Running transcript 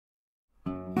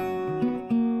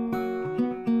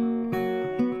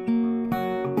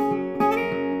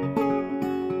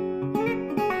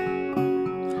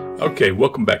Okay,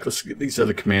 welcome back. Let's get these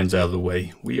other commands out of the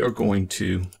way. We are going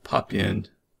to pop in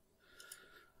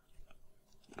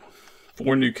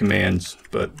 4 new commands,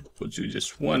 but we'll do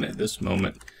just one at this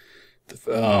moment.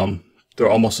 They're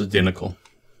almost identical.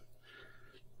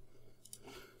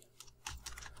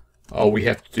 All we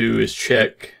have to do is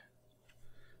check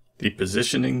the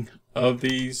positioning of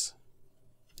these.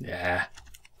 Yeah.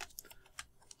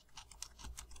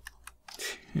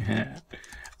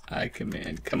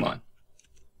 ICommand, come on.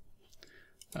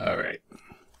 All right.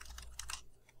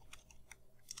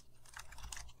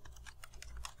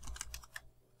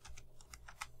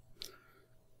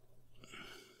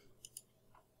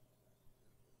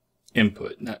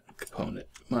 Input, not component.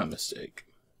 My mistake.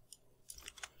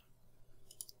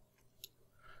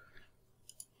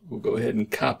 We'll go ahead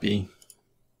and copy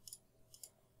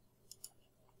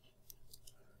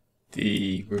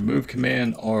the remove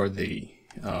command or the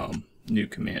new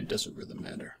command, doesn't really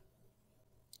matter.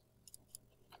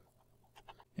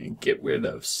 And get rid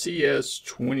of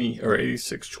CS20 or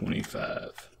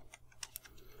 8625.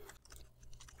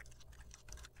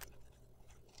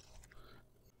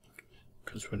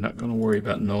 Because we're not going to worry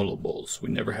about nullables. We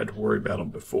never had to worry about them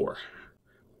before.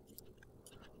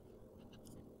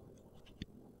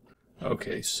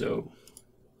 Okay, so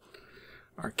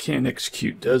our can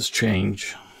execute does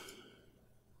change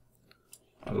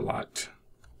a lot,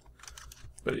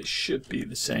 but it should be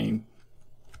the same.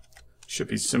 Should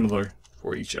be similar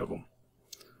for each of them.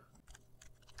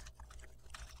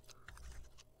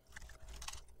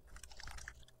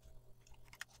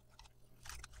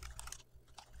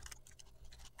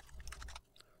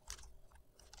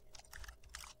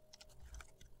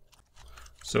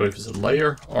 So if it's a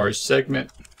layer or a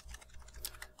segment,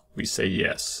 we say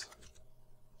yes.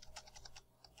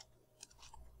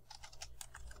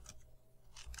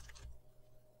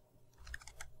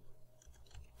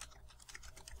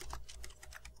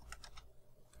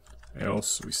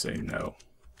 Else we say no.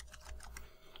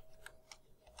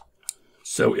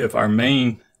 So if our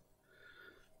main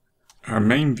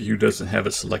view doesn't have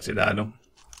a selected item,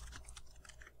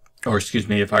 or excuse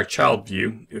me, if our child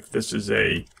view, if this is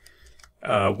a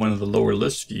one of the lower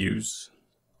list views,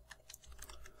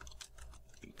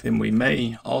 then we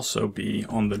may also be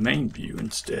on the main view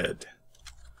instead.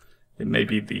 It may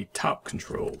be the top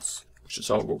controls, which is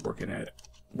all we're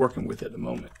working with at the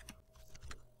moment.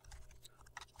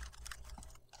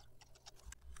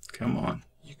 Come on,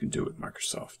 you can do it,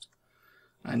 Microsoft.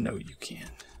 I know you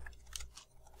can.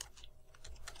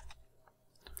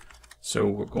 So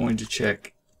we're going to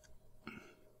check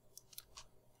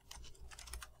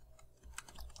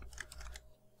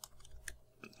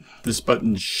this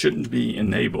button shouldn't be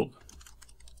enabled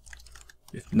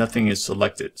if nothing is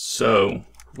selected. So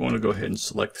we're going to go ahead and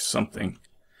select something.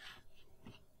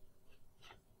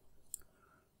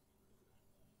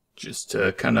 Just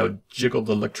to kind of jiggle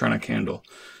the electronic handle.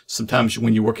 Sometimes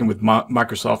when you're working with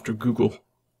Microsoft or Google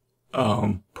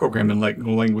programming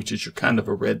languages, you're kind of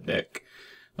a redneck.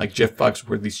 Like Jeff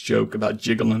Foxworthy's joke about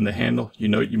jiggling the handle. You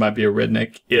know, you might be a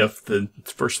redneck if the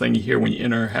first thing you hear when you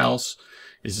enter a house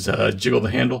is jiggle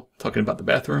the handle, talking about the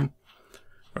bathroom.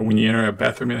 Or when you enter a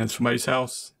bathroom in somebody's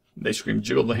house, they scream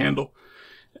jiggle the handle.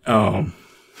 We're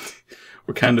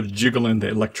kind of jiggling the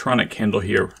electronic handle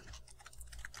here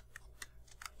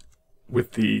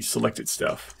with the selected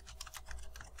stuff.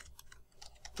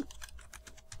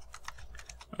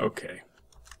 Okay.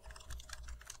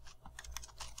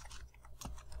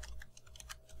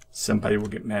 Somebody will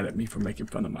get mad at me for making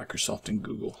fun of Microsoft and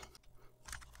Google.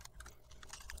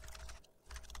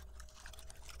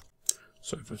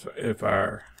 So if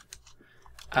our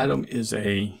item is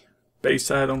a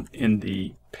base item and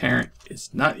the parent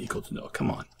is not equal to null, come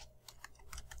on.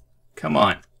 Come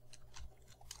on.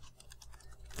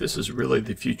 This is really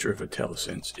the future of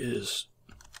IntelliSense, is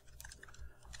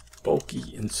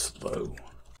bulky and slow.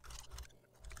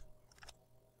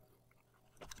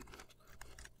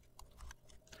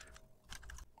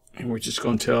 And we're just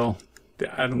going to tell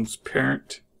the item's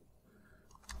parent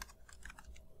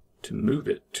to move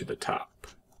it to the top.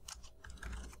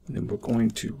 And then we're going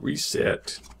to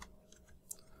reset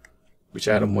which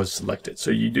item was selected. So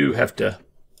you do have to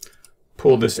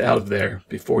pull this out of there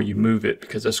before you move it,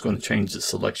 because that's going to change the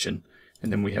selection,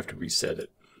 and then we have to reset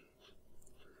it.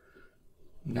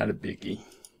 Not a biggie.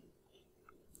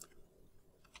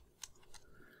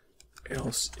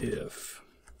 Else if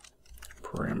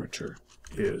parameter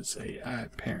is a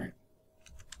iParent.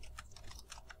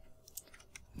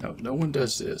 No, no one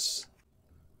does this.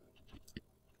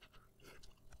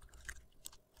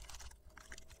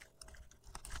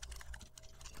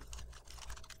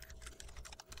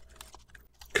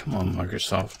 Come on,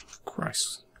 Microsoft.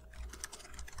 Christ.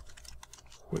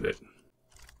 work with it.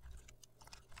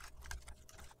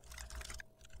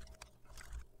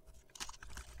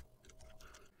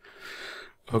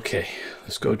 Okay,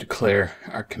 let's go declare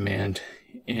our command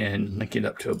and link it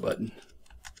up to a button.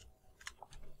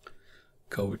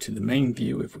 Go over to the main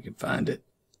view if we can find it.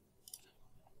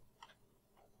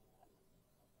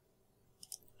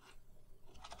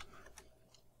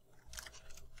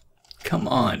 Come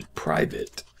on,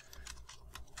 private.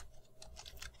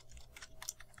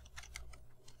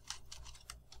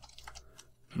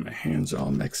 My hands are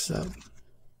all mixed up.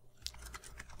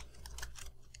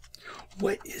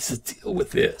 What is the deal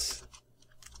with this?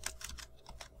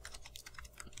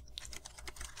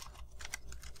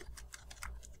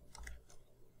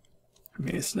 I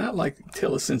mean, it's not like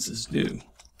IntelliSense is new.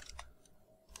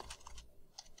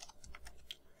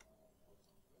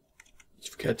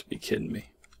 You've got to be kidding me.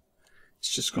 It's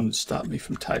just going to stop me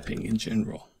from typing in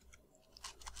general.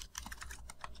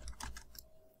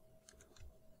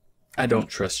 I don't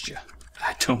trust you.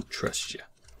 I don't trust you.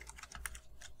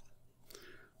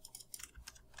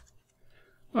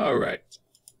 All right,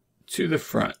 to the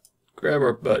front, grab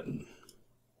our button.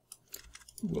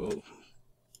 We'll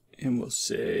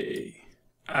say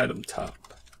item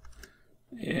top.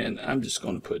 And I'm just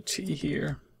going to put T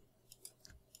here.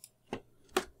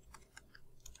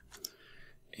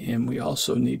 And we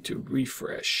also need to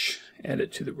refresh, add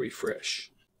it to the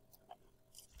refresh.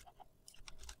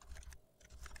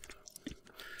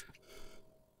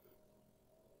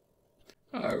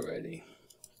 Alrighty,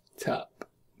 top.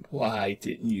 Why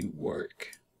didn't you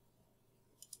work?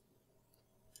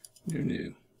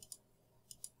 New.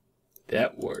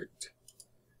 That worked.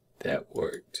 That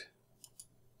worked.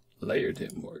 Layer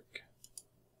didn't work.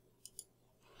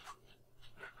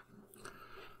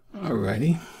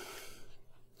 Alrighty.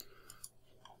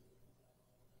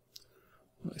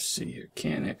 Let's see here.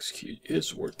 Can execute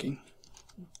is working.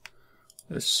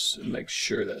 Let's make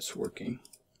sure that's working.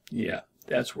 Yeah,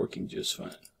 that's working just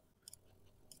fine.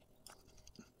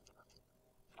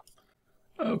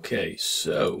 Okay,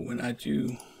 so when I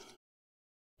do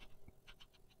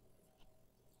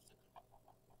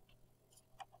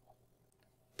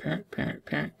parent,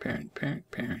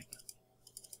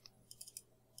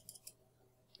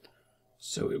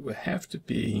 so it would have to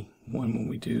be one when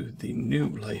we do the new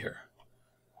layer.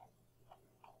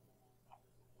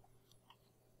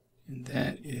 And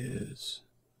that is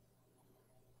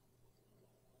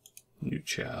new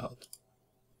child.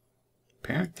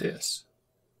 Parent this.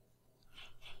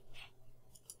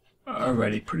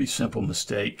 Alrighty, pretty simple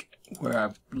mistake where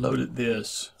I've loaded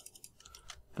this.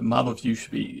 The model view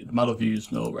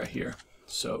is null right here,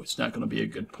 so it's not going to be a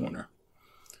good pointer.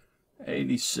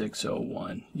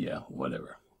 8601, yeah,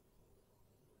 whatever.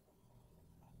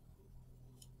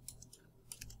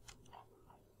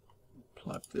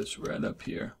 Plop this right up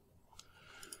here.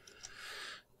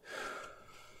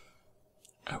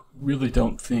 I really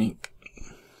don't think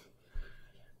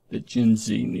that Gen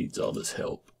Z needs all this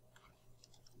help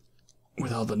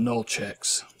with all the null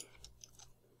checks.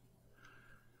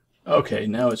 Okay,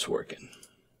 now it's working.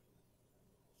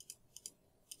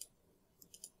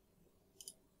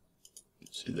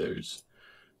 See,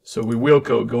 so we will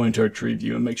go into our tree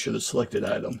view and make sure the selected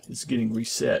item is getting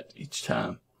reset each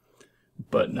time,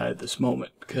 but not at this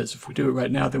moment, because if we do it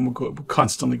right now, then we're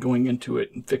constantly going into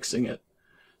it and fixing it.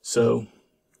 So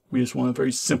we just want a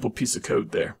very simple piece of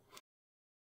code there.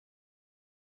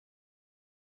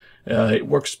 It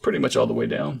works pretty much all the way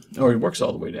down, or it works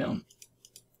all the way down.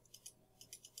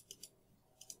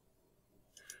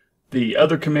 The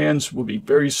other commands will be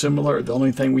very similar. The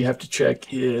only thing we have to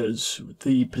check is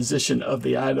the position of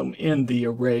the item in the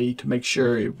array to make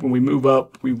sure when we move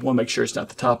up, we want to make sure it's not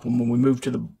the top one. When we move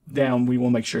to the down, we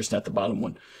want to make sure it's not the bottom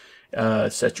one,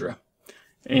 etc.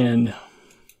 And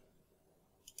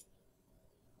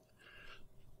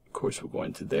of course, we'll go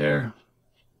into there.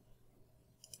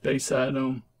 Base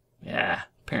item. Yeah,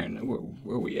 parent,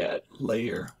 where we at?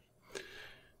 Layer.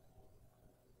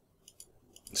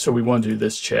 So we want to do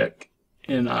this check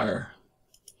in our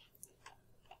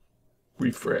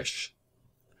refresh.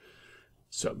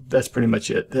 So that's pretty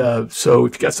much it. So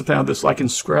if you got something out of this, like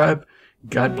and subscribe.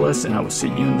 God bless, and I will see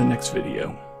you in the next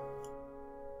video.